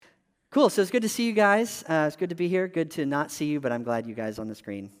Cool, so it's good to see you guys. It's good to be here. Good to not see you, but I'm glad you guys on the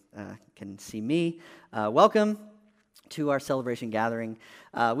screen can see me. Welcome to our celebration gathering.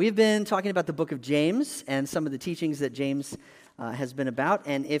 We've been talking about the book of James and some of the teachings that James has been about.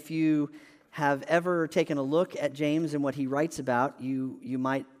 And if you have ever taken a look at James and what he writes about, you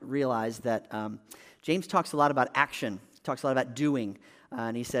might realize that James talks a lot about action. He talks a lot about doing.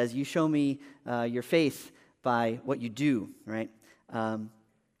 And he says, you show me your faith by what you do, right?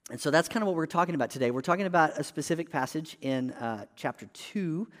 And so that's kind of what we're talking about today. We're talking about a specific passage in chapter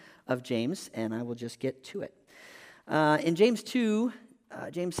 2 of James, and I will just get to it. In James 2,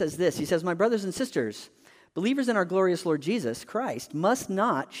 James says this. He says, "My brothers and sisters, believers in our glorious Lord Jesus Christ must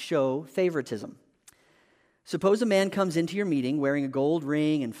not show favoritism. Suppose a man comes into your meeting wearing a gold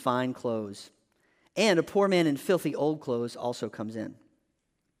ring and fine clothes, and a poor man in filthy old clothes also comes in.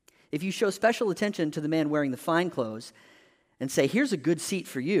 If you show special attention to the man wearing the fine clothes and say, 'Here's a good seat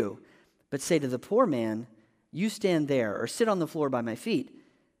for you,' but say to the poor man, 'You stand there or sit on the floor by my feet,'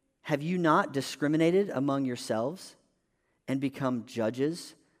 have you not discriminated among yourselves and become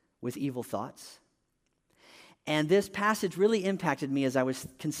judges with evil thoughts?" And this passage really impacted me as I was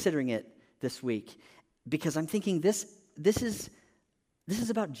considering it this week, because I'm thinking this is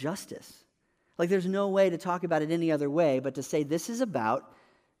about justice. Like, there's no way to talk about it any other way but to say this is about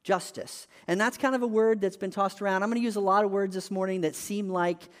justice. And that's kind of a word that's been tossed around. I'm going to use a lot of words this morning that seem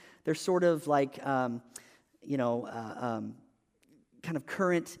like they're sort of like, kind of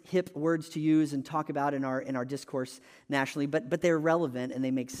current, hip words to use and talk about in our discourse nationally, but they're relevant and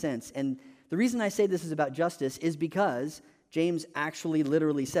they make sense. And the reason I say this is about justice is because James actually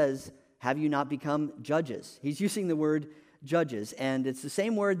literally says, "Have you not become judges?" He's using the word judges, and it's the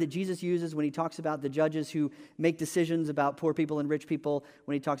same word that Jesus uses when he talks about the judges who make decisions about poor people and rich people,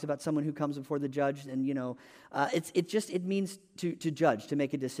 when he talks about someone who comes before the judge, and it means to judge, to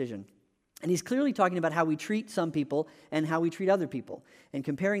make a decision. And he's clearly talking about how we treat some people and how we treat other people, and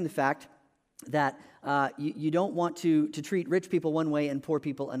comparing the fact that you don't want to treat rich people one way and poor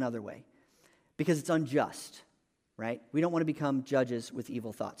people another way, because it's unjust. Right? We don't want to become judges with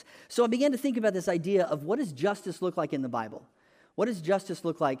evil thoughts. So I began to think about this idea of what does justice look like in the Bible? What does justice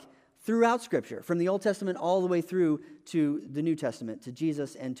look like throughout Scripture, from the Old Testament all the way through to the New Testament, to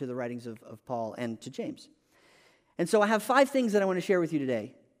Jesus and to the writings of Paul and to James? And so I have 5 things that I want to share with you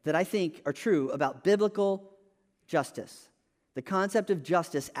today that I think are true about biblical justice, the concept of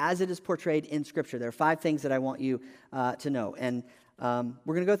justice as it is portrayed in Scripture. There are 5 things that I want you to know. And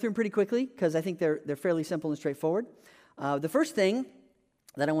we're going to go through them pretty quickly because I think they're fairly simple and straightforward. The first thing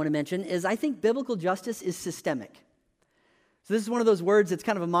that I want to mention is I think biblical justice is systemic. So this is one of those words that's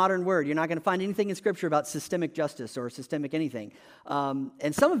kind of a modern word. You're not going to find anything in Scripture about systemic justice or systemic anything.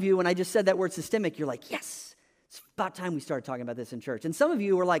 And some of you, when I just said that word systemic, you're like, yes, it's about time we started talking about this in church. And some of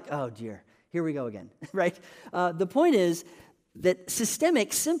you were like, oh dear, here we go again, right? The point is that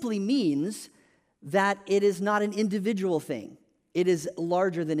systemic simply means that it is not an individual thing. It is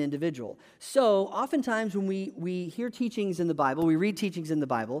larger than individual. So oftentimes when we hear teachings in the Bible, we read teachings in the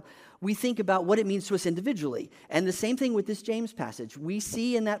Bible, we think about what it means to us individually. And the same thing with this James passage. We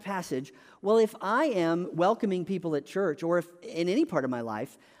see in that passage, well, if I am welcoming people at church, or if in any part of my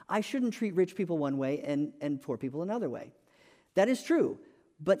life, I shouldn't treat rich people one way and poor people another way. That is true.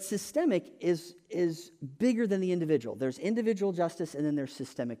 But systemic is bigger than the individual. There's individual justice and then there's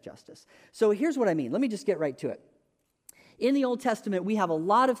systemic justice. So here's what I mean. Let me just get right to it. In the Old Testament, we have a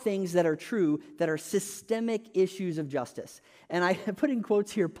lot of things that are true that are systemic issues of justice. And I put in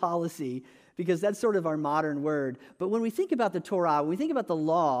quotes here policy because that's sort of our modern word. But when we think about the Torah, when we think about the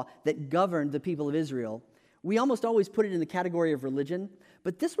law that governed the people of Israel, we almost always put it in the category of religion.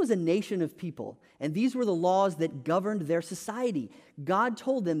 But this was a nation of people, and these were the laws that governed their society. God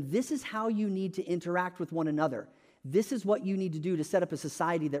told them, this is how you need to interact with one another. This is what you need to do to set up a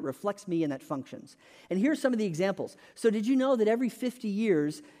society that reflects me and that functions. And here's some of the examples. So did you know that every 50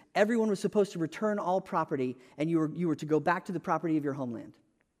 years, everyone was supposed to return all property, and you were to go back to the property of your homeland?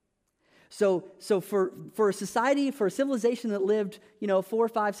 So for a society, for a civilization that lived, 4,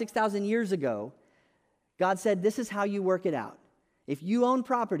 5, 6,000 years ago, God said, this is how you work it out. If you own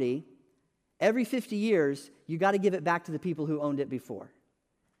property, every 50 years, you got to give it back to the people who owned it before.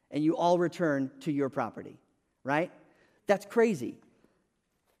 And you all return to your property. Right? That's crazy.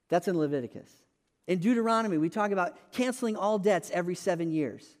 That's in Leviticus. In Deuteronomy, we talk about canceling all debts every 7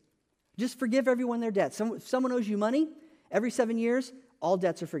 years. Just forgive everyone their debts. If someone owes you money, every 7 years, all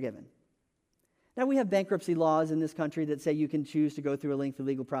debts are forgiven. Now, we have bankruptcy laws in this country that say you can choose to go through a lengthy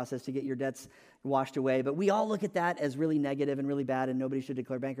legal process to get your debts washed away, but we all look at that as really negative and really bad, and nobody should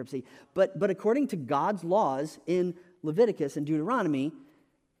declare bankruptcy. But according to God's laws in Leviticus and Deuteronomy,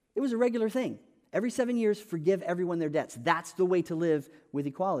 It was a regular thing. Every 7 years, forgive everyone their debts. That's the way to live with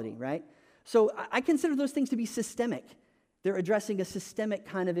equality, right? So I consider those things to be systemic. They're addressing a systemic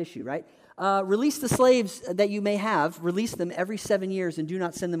kind of issue, right? Release the slaves that you may have. Release them every 7 years and do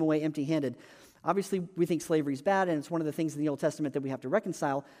not send them away empty-handed. Obviously, we think slavery is bad, and it's one of the things in the Old Testament that we have to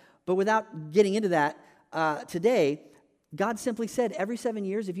reconcile. But without getting into that today, God simply said every 7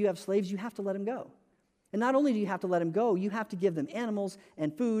 years, if you have slaves, you have to let them go. And not only do you have to let them go, you have to give them animals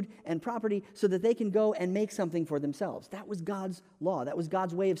and food and property so that they can go and make something for themselves. That was God's law. That was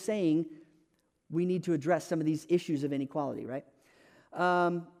God's way of saying we need to address some of these issues of inequality, right?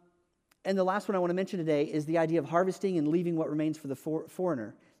 And the last one I want to mention today is the idea of harvesting and leaving what remains for the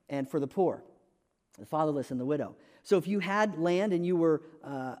foreigner and for the poor, the fatherless and the widow. So if you had land and you were,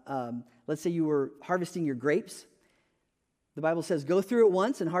 let's say you were harvesting your grapes, the Bible says go through it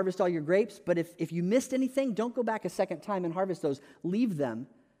once and harvest all your grapes, but if you missed anything, don't go back a second time and harvest those. Leave them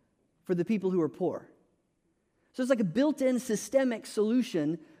for the people who are poor. So it's like a built-in systemic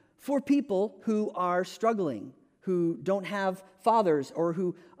solution for people who are struggling, who don't have fathers, or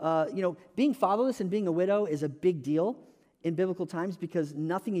who, being fatherless and being a widow is a big deal in biblical times because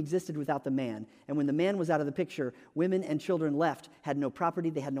nothing existed without the man. And when the man was out of the picture, women and children left, had no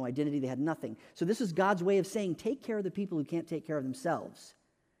property, they had no identity, they had nothing. So this is God's way of saying, take care of the people who can't take care of themselves,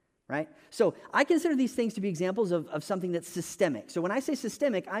 right? So I consider these things to be examples of something that's systemic. So when I say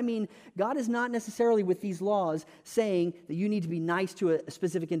systemic, I mean God is not necessarily with these laws saying that you need to be nice to a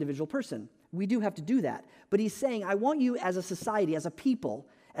specific individual person. We do have to do that. But he's saying, I want you as a society, as a people,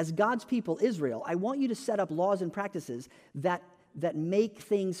 as God's people, Israel, I want you to set up laws and practices that make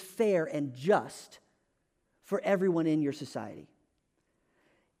things fair and just for everyone in your society.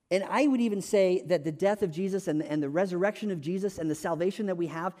 And I would even say that the death of Jesus and the resurrection of Jesus and the salvation that we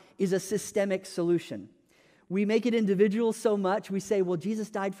have is a systemic solution. We make it individual so much. We say, well, Jesus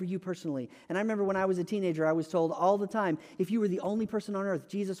died for you personally. And I remember when I was a teenager, I was told all the time, if you were the only person on earth,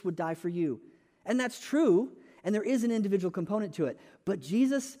 Jesus would die for you. And that's true. And there is an individual component to it. But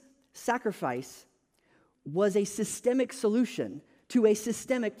Jesus' sacrifice was a systemic solution to a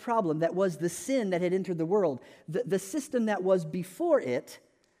systemic problem that was the sin that had entered the world. The system that was before it,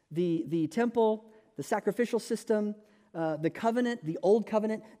 the temple, the sacrificial system, the covenant, the old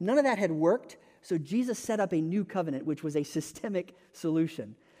covenant, none of that had worked. So Jesus set up a new covenant, which was a systemic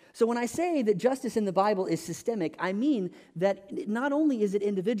solution. So when I say that justice in the Bible is systemic, I mean that not only is it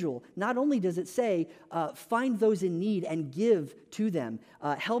individual, not only does it say, find those in need and give to them,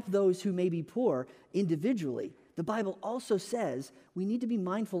 help those who may be poor individually. The Bible also says we need to be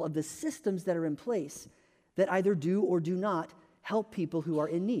mindful of the systems that are in place that either do or do not help people who are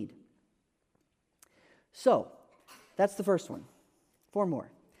in need. So, that's the first one. 4 more.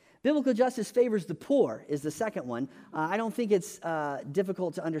 Biblical justice favors the poor is the second one. I don't think it's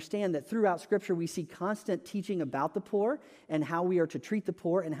difficult to understand that throughout Scripture we see constant teaching about the poor and how we are to treat the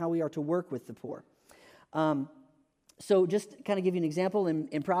poor and how we are to work with the poor. So just kind of give you an example,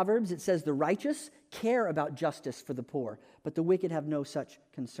 in Proverbs it says, the righteous care about justice for the poor, but the wicked have no such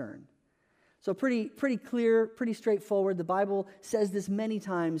concern. So pretty clear, pretty straightforward. The Bible says this many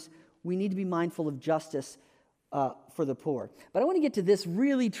times. We need to be mindful of justice for the poor. But I want to get to this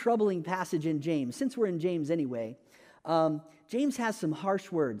really troubling passage in James. Since we're in James anyway, James has some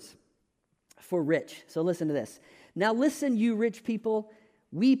harsh words for rich. So listen to this. Now listen, you rich people,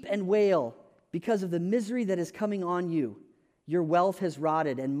 weep and wail because of the misery that is coming on you. Your wealth has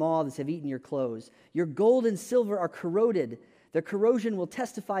rotted and moths have eaten your clothes. Your gold and silver are corroded. Their corrosion will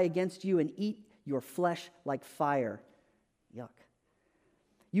testify against you and eat your flesh like fire. Yuck.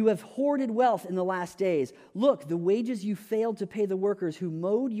 You have hoarded wealth in the last days. Look, the wages you failed to pay the workers who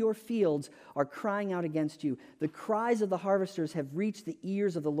mowed your fields are crying out against you. The cries of the harvesters have reached the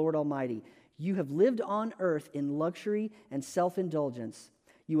ears of the Lord Almighty. You have lived on earth in luxury and self-indulgence.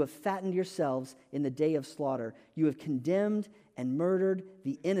 You have fattened yourselves in the day of slaughter. You have condemned and murdered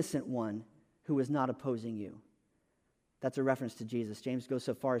the innocent one who was not opposing you. That's a reference to Jesus. James goes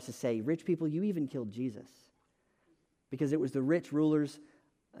so far as to say, rich people, you even killed Jesus. Because it was the rich rulers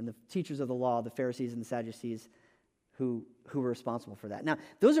and the teachers of the law, the Pharisees and the Sadducees, who were responsible for that. Now,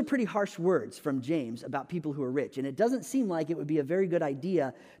 those are pretty harsh words from James about people who are rich, and it doesn't seem like it would be a very good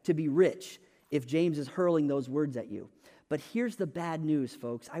idea to be rich if James is hurling those words at you. But here's the bad news,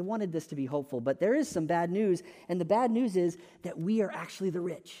 folks. I wanted this to be hopeful, but there is some bad news, and the bad news is that we are actually the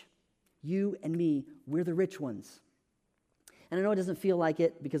rich. You and me, we're the rich ones. And I know it doesn't feel like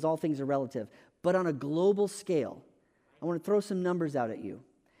it because all things are relative, but on a global scale, I want to throw some numbers out at you.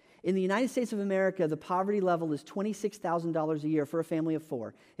 In the United States of America, the poverty level is $26,000 a year for a family of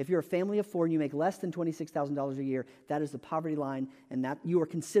four. If you're a family of four and you make less than $26,000 a year, that is the poverty line, and that you are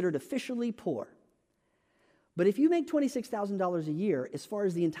considered officially poor. But if you make $26,000 a year, as far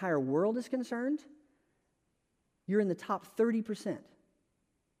as the entire world is concerned, you're in the top 30%.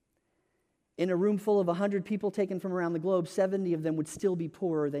 In a room full of 100 people taken from around the globe, 70 of them would still be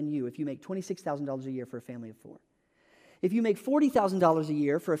poorer than you if you make $26,000 a year for a family of four. If you make $40,000 a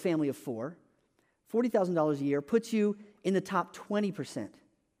year for a family of four, $40,000 a year puts you in the top 20%.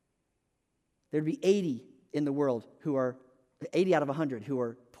 There'd be 80 in the world 80 out of 100 who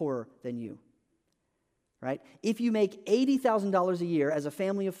are poorer than you, right? If you make $80,000 a year as a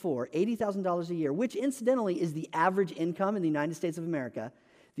family of four, $80,000 a year, which incidentally is the average income in the United States of America,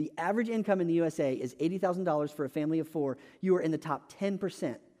 the average income in the USA is $80,000 for a family of four, you are in the top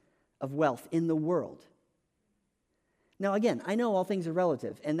 10% of wealth in the world. Now, again, I know all things are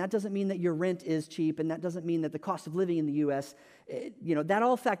relative, and that doesn't mean that your rent is cheap, and that doesn't mean that the cost of living in the U.S., that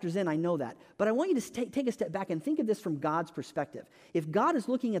all factors in, I know that. But I want you to take a step back and think of this from God's perspective. If God is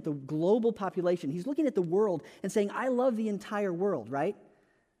looking at the global population, he's looking at the world and saying, I love the entire world, right?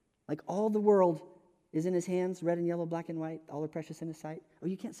 Like all the world is in his hands, red and yellow, black and white, all are precious in his sight. Oh,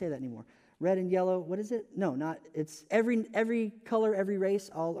 you can't say that anymore. Red and yellow, what is it? No, it's every color, every race,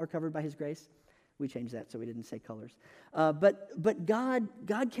 all are covered by his grace. We changed that so we didn't say colors. But God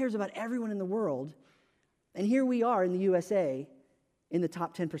cares about everyone in the world, and here we are in the USA in the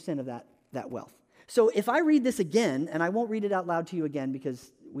top 10% of that wealth. So if I read this again, and I won't read it out loud to you again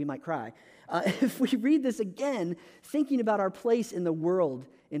because we might cry, if we read this again, thinking about our place in the world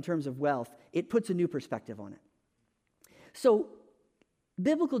in terms of wealth, it puts a new perspective on it. So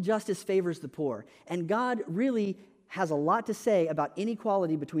biblical justice favors the poor, and God really has a lot to say about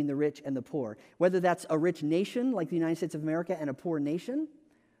inequality between the rich and the poor, whether that's a rich nation like the United States of America and a poor nation,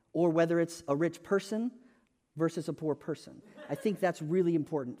 or whether it's a rich person versus a poor person. I think that's really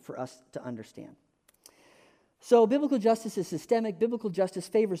important for us to understand. So biblical justice is systemic. Biblical justice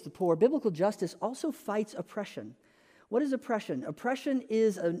favors the poor. Biblical justice also fights oppression. What is oppression? Oppression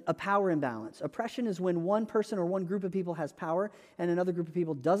is a power imbalance. Oppression is when one person or one group of people has power and another group of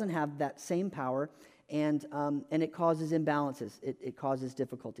people doesn't have that same power, and it causes imbalances. It causes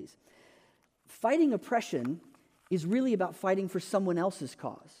difficulties. Fighting oppression is really about fighting for someone else's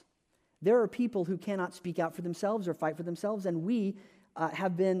cause. There are people who cannot speak out for themselves or fight for themselves, and we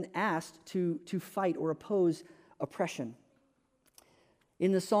have been asked to fight or oppose oppression.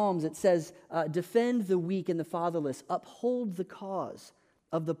 In the Psalms, it says, defend the weak and the fatherless, uphold the cause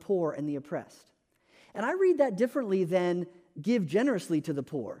of the poor and the oppressed. And I read that differently than give generously to the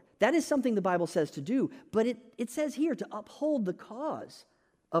poor. That is something the Bible says to do, but it says here to uphold the cause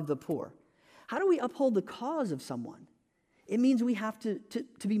of the poor. How do we uphold the cause of someone? It means we have to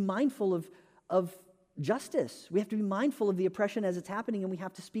be mindful of justice. We have to be mindful of the oppression as it's happening, and we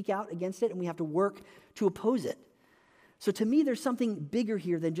have to speak out against it, and we have to work to oppose it. So to me, there's something bigger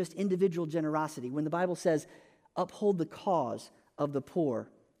here than just individual generosity when the Bible says, uphold the cause of the poor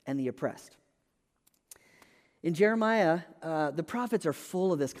and the oppressed. In Jeremiah, the prophets are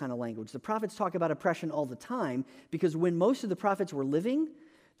full of this kind of language. The prophets talk about oppression all the time because when most of the prophets were living,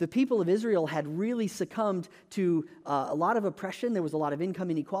 the people of Israel had really succumbed to a lot of oppression. There was a lot of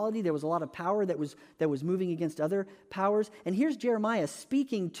income inequality. There was a lot of power that was moving against other powers. And here's Jeremiah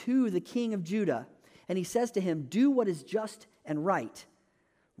speaking to the king of Judah. And he says to him, do what is just and right.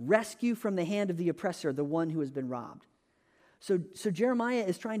 Rescue from the hand of the oppressor the one who has been robbed. So Jeremiah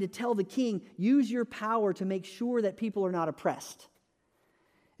is trying to tell the king, use your power to make sure that people are not oppressed.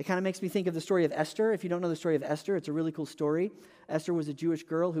 It kind of makes me think of the story of Esther. If you don't know the story of Esther, it's a really cool story. Esther was a Jewish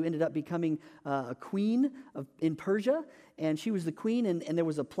girl who ended up becoming a queen in Persia, and she was the queen, and there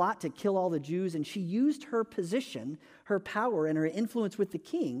was a plot to kill all the Jews, and she used her position, her power, and her influence with the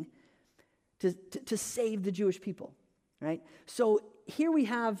king to save the Jewish people, right? So here we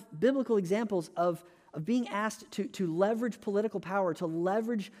have biblical examples of being asked to leverage political power, to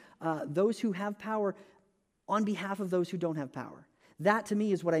leverage those who have power on behalf of those who don't have power. That, to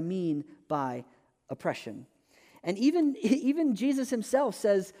me, is what I mean by oppression. And even Jesus himself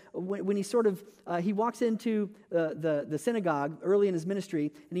says, when he he walks into the synagogue early in his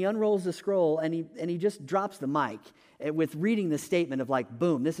ministry, and he unrolls the scroll, and he just drops the mic with reading the statement of like,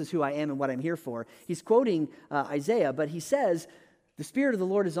 boom, this is who I am and what I'm here for. He's quoting Isaiah, but he says, the Spirit of the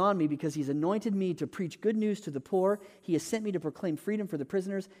Lord is on me because he's anointed me to preach good news to the poor. He has sent me to proclaim freedom for the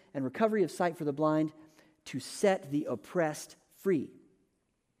prisoners and recovery of sight for the blind, to set the oppressed free.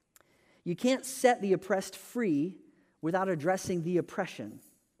 You can't set the oppressed free without addressing the oppression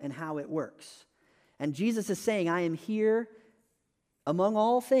and how it works. And Jesus is saying, I am here Among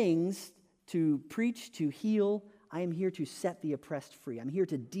all things, to preach, to heal, I am here to set the oppressed free. I'm here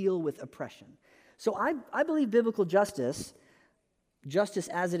to deal with oppression. So I believe biblical justice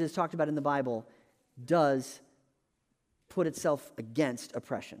as it is talked about in the Bible, does put itself against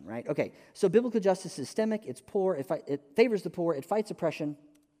oppression, right? Okay, so biblical justice is systemic, it's poor, it favors the poor, it fights oppression.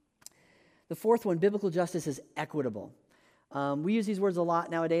 The fourth one, biblical justice is equitable. We use these words a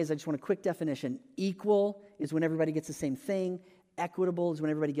lot nowadays. I just want a quick definition. Equal is when everybody gets the same thing. Equitable is when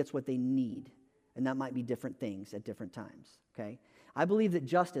everybody gets what they need. And that might be different things at different times, okay? I believe that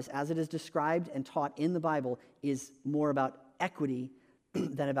justice, as it is described and taught in the Bible, is more about equity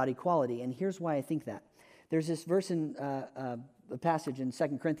than about equality. And here's why I think that. There's this verse in a passage in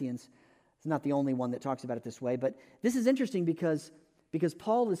 2 Corinthians. It's not the only one that talks about it this way, but this is interesting because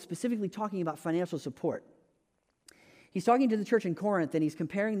Paul is specifically talking about financial support. He's talking to the church in Corinth, and he's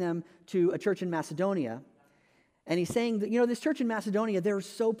comparing them to a church in Macedonia. And he's saying that, this church in Macedonia, they're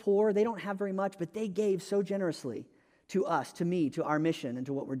so poor, they don't have very much, but they gave so generously to us, to me, to our mission, and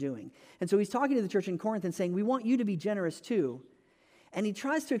to what we're doing. And so he's talking to the church in Corinth and saying, we want you to be generous too. And he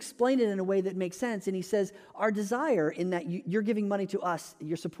tries to explain it in a way that makes sense. And he says, our desire in that you're giving money to us,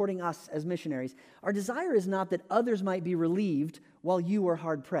 you're supporting us as missionaries, our desire is not that others might be relieved while you are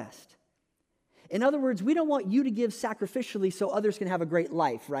hard-pressed. In other words, we don't want you to give sacrificially so others can have a great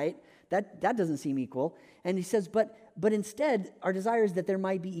life, right? That doesn't seem equal. And he says, but instead, our desire is that there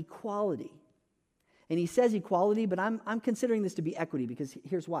might be equality. And he says equality, but I'm considering this to be equity, because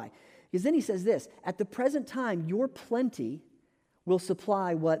here's why. Because then he says this, at the present time, your plenty will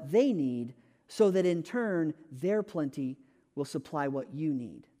supply what they need, so that in turn, their plenty will supply what you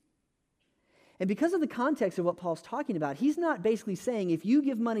need. And because of the context of what Paul's talking about, he's not basically saying, if you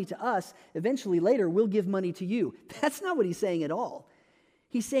give money to us, eventually later we'll give money to you. That's not what he's saying at all.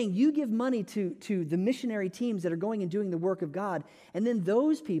 He's saying you give money to the missionary teams that are going and doing the work of God, and then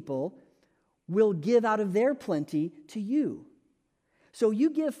those people will give out of their plenty to you. So you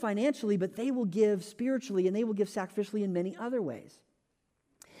give financially, but they will give spiritually, and they will give sacrificially in many other ways.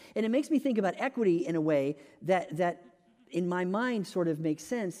 And it makes me think about equity in a way that in my mind sort of makes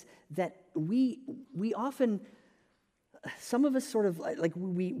sense, that we often, some of us sort of like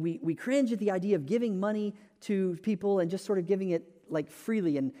we cringe at the idea of giving money to people and just sort of giving it like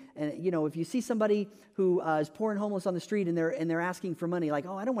freely. And if you see somebody who is poor and homeless on the street and they're asking for money, like,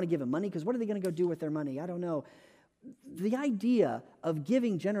 oh, I don't want to give them money because what are they going to go do with their money? I don't know. The idea of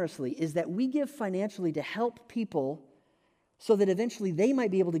giving generously is that we give financially to help people so that eventually they might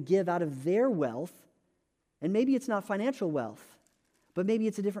be able to give out of their wealth. And maybe it's not financial wealth, but maybe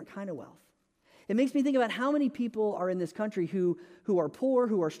it's a different kind of wealth. It makes me think about how many people are in this country who are poor,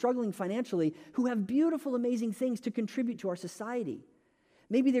 who are struggling financially, who have beautiful, amazing things to contribute to our society.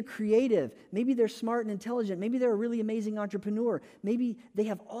 Maybe they're creative. Maybe they're smart and intelligent. Maybe they're a really amazing entrepreneur. Maybe they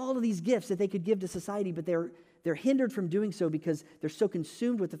have all of these gifts that they could give to society, but they're hindered from doing so because they're so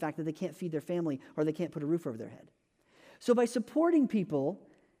consumed with the fact that they can't feed their family or they can't put a roof over their head. So by supporting people,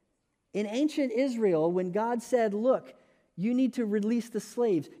 in ancient Israel, when God said, look, you need to release the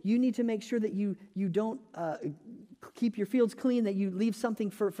slaves, you need to make sure that you don't keep your fields clean, that you leave something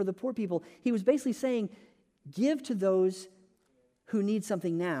for the poor people, he was basically saying, give to those who need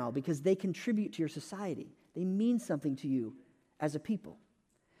something now because they contribute to your society. They mean something to you as a people.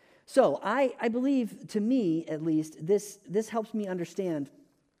 So I believe, to me at least, this helps me understand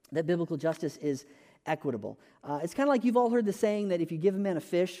that biblical justice is equitable. It's kind of like you've all heard the saying that if you give a man a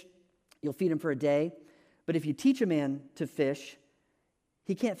fish, you'll feed him for a day. But if you teach a man to fish,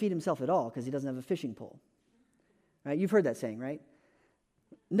 he can't feed himself at all because he doesn't have a fishing pole. Right? You've heard that saying, right?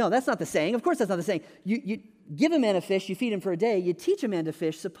 No, that's not the saying. Of course that's not the saying. You give a man a fish, you feed him for a day. You teach a man to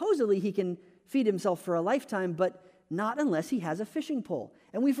fish. Supposedly he can feed himself for a lifetime, but not unless he has a fishing pole.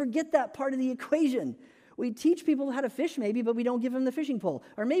 And we forget that part of the equation. We teach people how to fish maybe, but we don't give them the fishing pole.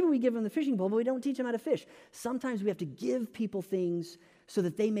 Or maybe we give them the fishing pole, but we don't teach them how to fish. Sometimes we have to give people things so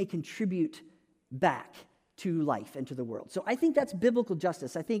that they may contribute back to life and to the world. So I think that's biblical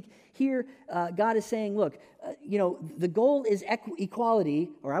justice. I think here God is saying, look, the goal is equality,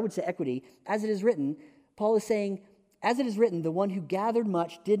 or I would say equity, as it is written. Paul is saying, as it is written, the one who gathered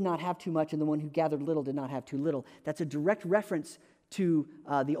much did not have too much, and the one who gathered little did not have too little. That's a direct reference to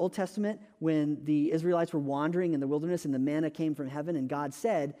the Old Testament when the Israelites were wandering in the wilderness and the manna came from heaven, and God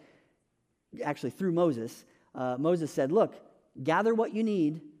said, actually through Moses said, look, gather what you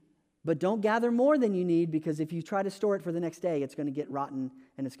need, but don't gather more than you need, because if you try to store it for the next day, it's going to get rotten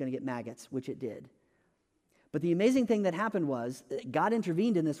and it's going to get maggots, which it did. But the amazing thing that happened was God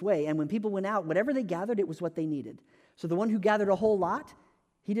intervened in this way, and when people went out, whatever they gathered, it was what they needed. So the one who gathered a whole lot,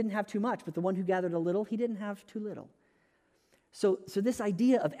 he didn't have too much, but the one who gathered a little, he didn't have too little. So this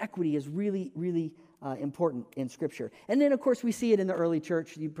idea of equity is really, really important in Scripture. And then, of course, we see it in the early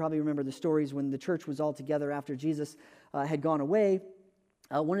church. You probably remember the stories when the church was all together after Jesus had gone away.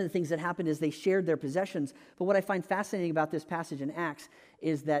 One of the things that happened is they shared their possessions. But what I find fascinating about this passage in Acts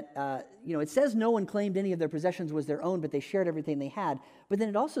is that, it says no one claimed any of their possessions was their own, but they shared everything they had. But then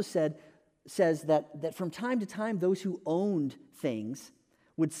it also says that from time to time, those who owned things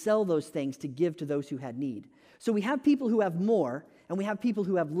would sell those things to give to those who had need. So we have people who have more, and we have people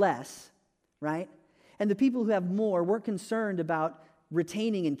who have less, right? And the people who have more weren't concerned about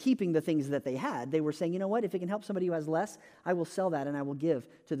retaining and keeping the things that they had. They were saying, you know what, if it can help somebody who has less, I will sell that and I will give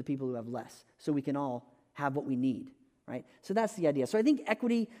to the people who have less so we can all have what we need, right? So that's the idea. So I think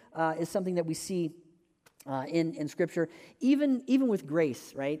equity is something that we see in Scripture, even with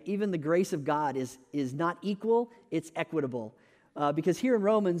grace, right? Even the grace of God is not equal, it's equitable. Because here in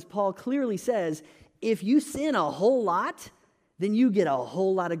Romans, Paul clearly says, if you sin a whole lot, then you get a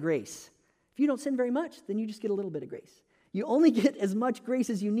whole lot of grace. If you don't sin very much, then you just get a little bit of grace. You only get as much grace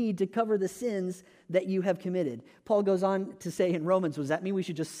as you need to cover the sins that you have committed. Paul goes on to say in Romans, does that mean we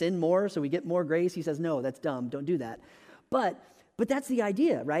should just sin more so we get more grace? He says, no, that's dumb. Don't do that. But that's the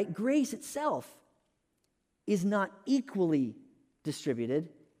idea, right? Grace itself is not equally distributed.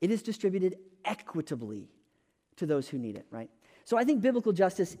 It is distributed equitably to those who need it, right? So I think biblical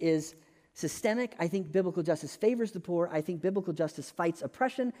justice is systemic. I think biblical justice favors the poor. I think biblical justice fights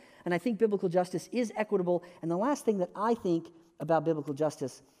oppression. And I think biblical justice is equitable. And the last thing that I think about biblical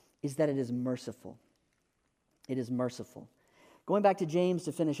justice is that it is merciful. It is merciful. Going back to James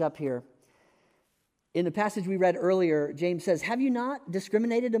to finish up here. In the passage we read earlier, James says, have you not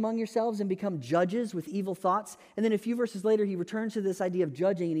discriminated among yourselves and become judges with evil thoughts? And then a few verses later, he returns to this idea of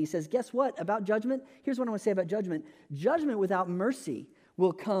judging, and he says, guess what? About judgment? Here's what I want to say about judgment. Judgment without mercy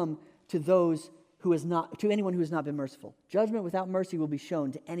will come to anyone who has not been merciful. Judgment without mercy will be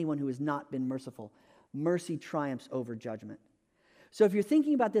shown to anyone who has not been merciful. Mercy triumphs over judgment. So if you're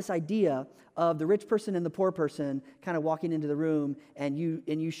thinking about this idea of the rich person and the poor person kind of walking into the room and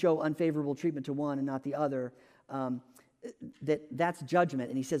you show unfavorable treatment to one and not the other, that's judgment.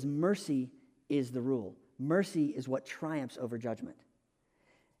 And he says mercy is the rule. Mercy is what triumphs over judgment.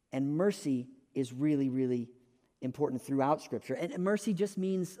 And mercy is really, really important throughout Scripture. And mercy just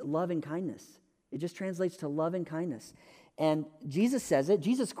means love and kindness. It just translates to love and kindness. And Jesus says it.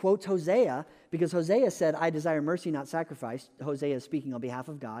 Jesus quotes Hosea because Hosea said, I desire mercy, not sacrifice. Hosea is speaking on behalf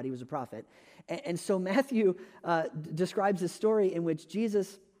of God. He was a prophet. And so Matthew describes this story in which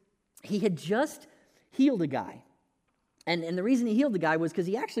Jesus, he had just healed a guy. And the reason he healed the guy was because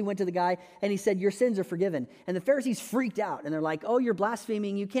he actually went to the guy and he said, your sins are forgiven. And the Pharisees freaked out. And they're like, oh, you're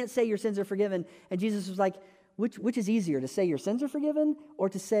blaspheming. You can't say your sins are forgiven. And Jesus was like, which is easier, to say your sins are forgiven or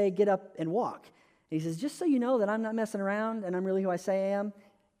to say get up and walk? And he says, just so you know that I'm not messing around and I'm really who I say I am,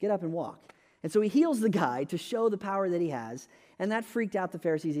 get up and walk. And so he heals the guy to show the power that he has, and that freaked out the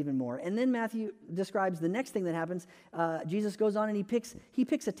Pharisees even more. And then Matthew describes the next thing that happens. Jesus goes on and he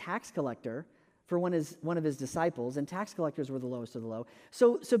picks a tax collector for one of his disciples, and tax collectors were the lowest of the low.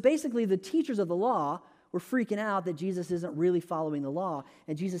 So basically the teachers of the law were freaking out that Jesus isn't really following the law,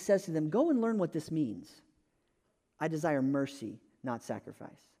 and Jesus says to them, go and learn what this means. I desire mercy, not sacrifice.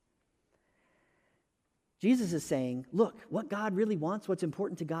 Jesus is saying, look, what God really wants, what's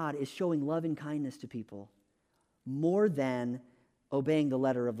important to God is showing love and kindness to people more than obeying the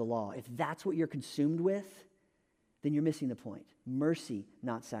letter of the law. If that's what you're consumed with, then you're missing the point. Mercy,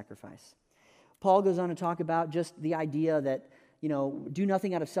 not sacrifice. Paul goes on to talk about just the idea that, do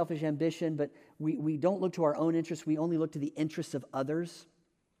nothing out of selfish ambition, but we don't look to our own interests. We only look to the interests of others.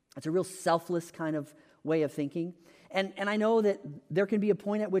 It's a real selfless kind of way of thinking. And I know that there can be a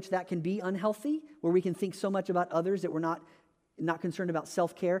point at which that can be unhealthy, where we can think so much about others that we're not concerned about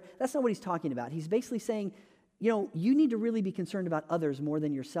self-care. That's not what he's talking about. He's basically saying, you need to really be concerned about others more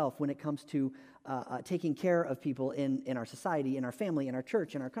than yourself when it comes to taking care of people in our society, in our family, in our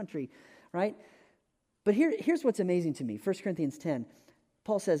church, in our country, right? But here's what's amazing to me. 1 Corinthians 10,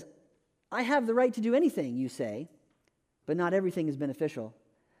 Paul says, I have the right to do anything, you say, but not everything is beneficial.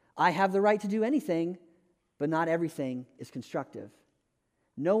 I have the right to do anything, but not everything is constructive.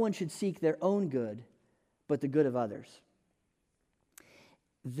 No one should seek their own good, but the good of others.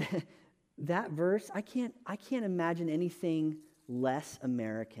 That verse, I can't imagine anything less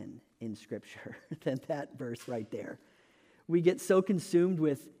American in Scripture than that verse right there. We get so consumed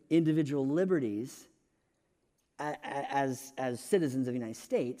with individual liberties as citizens of the United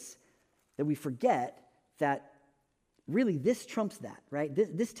States that we forget that really this trumps that, right?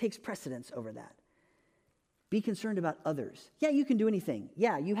 This takes precedence over that. Be concerned about others. Yeah, you can do anything.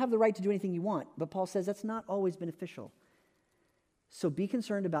 Yeah, you have the right to do anything you want. But Paul says that's not always beneficial. So be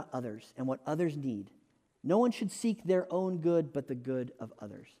concerned about others and what others need. No one should seek their own good, but the good of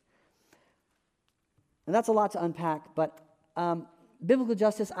others. And that's a lot to unpack, but biblical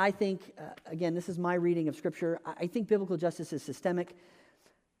justice, I think, again, this is my reading of Scripture. I think biblical justice is systemic.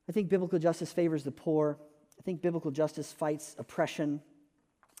 I think biblical justice favors the poor. I think biblical justice fights oppression.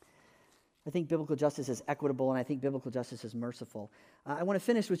 I think biblical justice is equitable, and I think biblical justice is merciful. I want to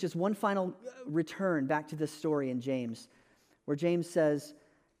finish with just one final return back to this story in James, where James says,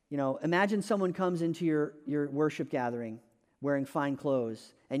 imagine someone comes into your worship gathering wearing fine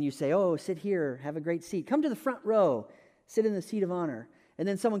clothes, and you say, oh, sit here, have a great seat. Come to the front row, sit in the seat of honor. And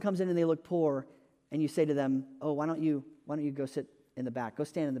then someone comes in and they look poor, and you say to them, oh, why don't you go sit in the back, go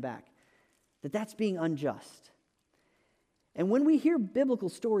stand in the back. That's being unjust. And when we hear biblical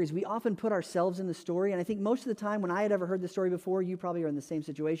stories, we often put ourselves in the story. And I think most of the time when I had ever heard this story before, you probably are in the same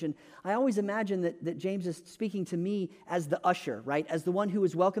situation, I always imagine that James is speaking to me as the usher, right? As the one who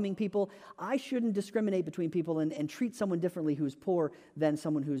is welcoming people. I shouldn't discriminate between people and treat someone differently who's poor than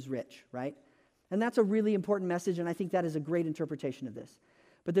someone who's rich, right? And that's a really important message, and I think that is a great interpretation of this.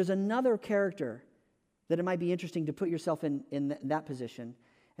 But there's another character that it might be interesting to put yourself in that position,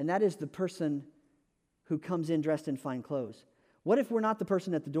 and that is the person who comes in dressed in fine clothes. What if we're not the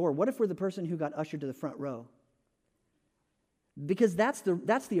person at the door? What if we're the person who got ushered to the front row? Because that's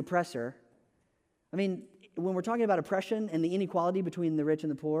the oppressor. I mean, when we're talking about oppression and the inequality between the rich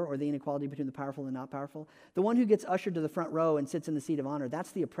and the poor, or the inequality between the powerful and not powerful, the one who gets ushered to the front row and sits in the seat of honor,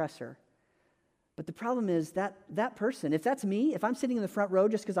 that's the oppressor. But the problem is that person, if that's me, if I'm sitting in the front row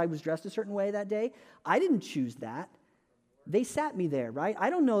just because I was dressed a certain way that day, I didn't choose that. They sat me there, right? I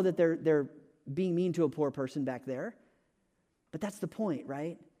don't know that they're being mean to a poor person back there. But that's the point,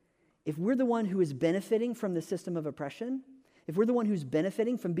 right? If we're the one who is benefiting from the system of oppression, if we're the one who's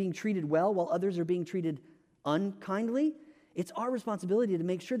benefiting from being treated well while others are being treated unkindly, it's our responsibility to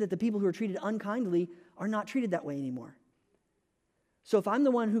make sure that the people who are treated unkindly are not treated that way anymore. So if I'm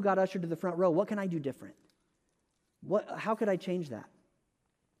the one who got ushered to the front row, what can I do different? How could I change that?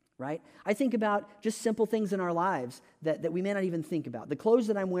 Right? I think about just simple things in our lives that we may not even think about. The clothes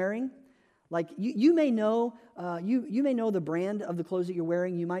that I'm wearing, like you may know you may know the brand of the clothes that you're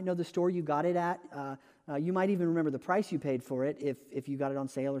wearing. You might know the store you got it at. You might even remember the price you paid for it if you got it on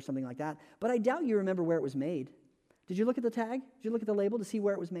sale or something like that. But I doubt you remember where it was made. Did you look at the tag? Did you look at the label to see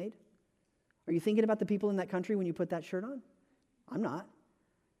where it was made? Are you thinking about the people in that country when you put that shirt on? I'm not.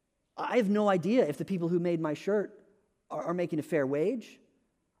 I have no idea if the people who made my shirt are making a fair wage.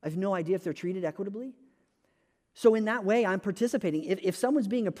 I have no idea if they're treated equitably. So in that way, I'm participating. If someone's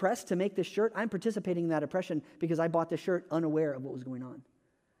being oppressed to make this shirt, I'm participating in that oppression because I bought this shirt unaware of what was going on.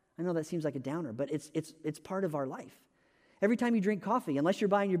 I know that seems like a downer, but it's part of our life. Every time you drink coffee, unless you're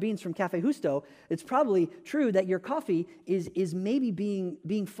buying your beans from Cafe Justo, it's probably true that your coffee is maybe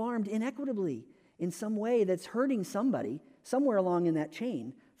being farmed inequitably in some way that's hurting somebody somewhere along in that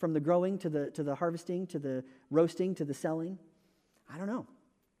chain, from the growing to the harvesting to the roasting to the selling. I don't know.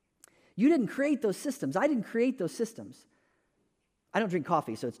 You didn't create those systems. I didn't create those systems. I don't drink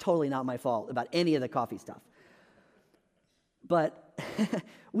coffee, so it's totally not my fault about any of the coffee stuff. But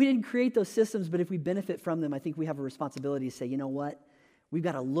we didn't create those systems, but if we benefit from them, I think we have a responsibility to say, you know what? We've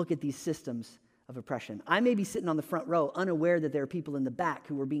got to look at these systems of oppression. I may be sitting on the front row, unaware that there are people in the back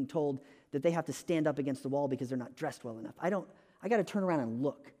who are being told that they have to stand up against the wall because they're not dressed well enough. I got to turn around and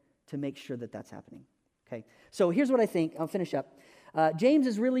look to make sure that that's happening. Okay, so here's what I think. I'll finish up. James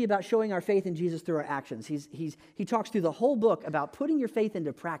is really about showing our faith in Jesus through our actions. He talks through the whole book about putting your faith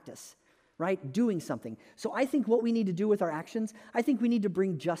into practice, right? Doing something. So I think what we need to do with our actions, I think we need to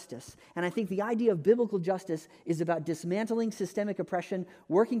bring justice. And I think the idea of biblical justice is about dismantling systemic oppression,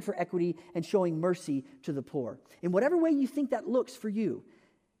 working for equity, and showing mercy to the poor. In whatever way you think that looks for you,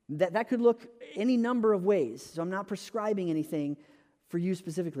 that could look any number of ways. So I'm not prescribing anything for you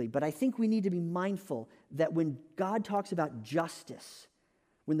specifically, but I think we need to be mindful that when God talks about justice,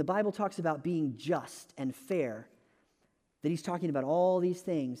 when the Bible talks about being just and fair, that he's talking about all these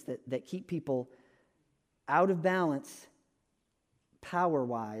things that keep people out of balance,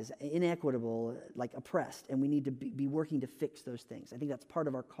 power-wise, inequitable, like oppressed, and we need to be working to fix those things. I think that's part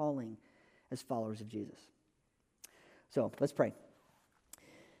of our calling as followers of Jesus. So let's pray.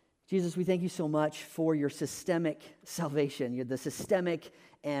 Jesus, we thank you so much for your systemic salvation, the systemic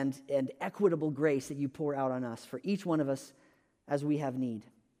and equitable grace that you pour out on us, for each one of us as we have need.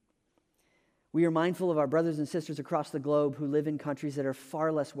 We are mindful of our brothers and sisters across the globe who live in countries that are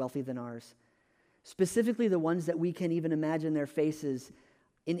far less wealthy than ours, specifically the ones that we can even imagine their faces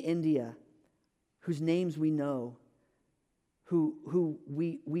in India, whose names we know, who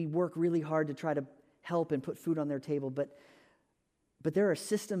we work really hard to try to help and put food on their table, but But there are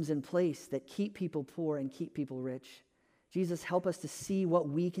systems in place that keep people poor and keep people rich. Jesus, help us to see what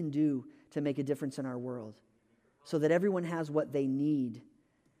we can do to make a difference in our world so that everyone has what they need,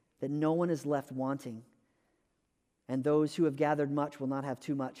 that no one is left wanting. And those who have gathered much will not have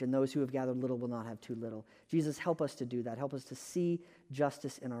too much, and those who have gathered little will not have too little. Jesus, help us to do that. Help us to see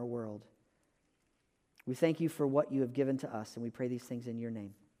justice in our world. We thank you for what you have given to us, and we pray these things in your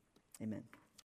name. Amen.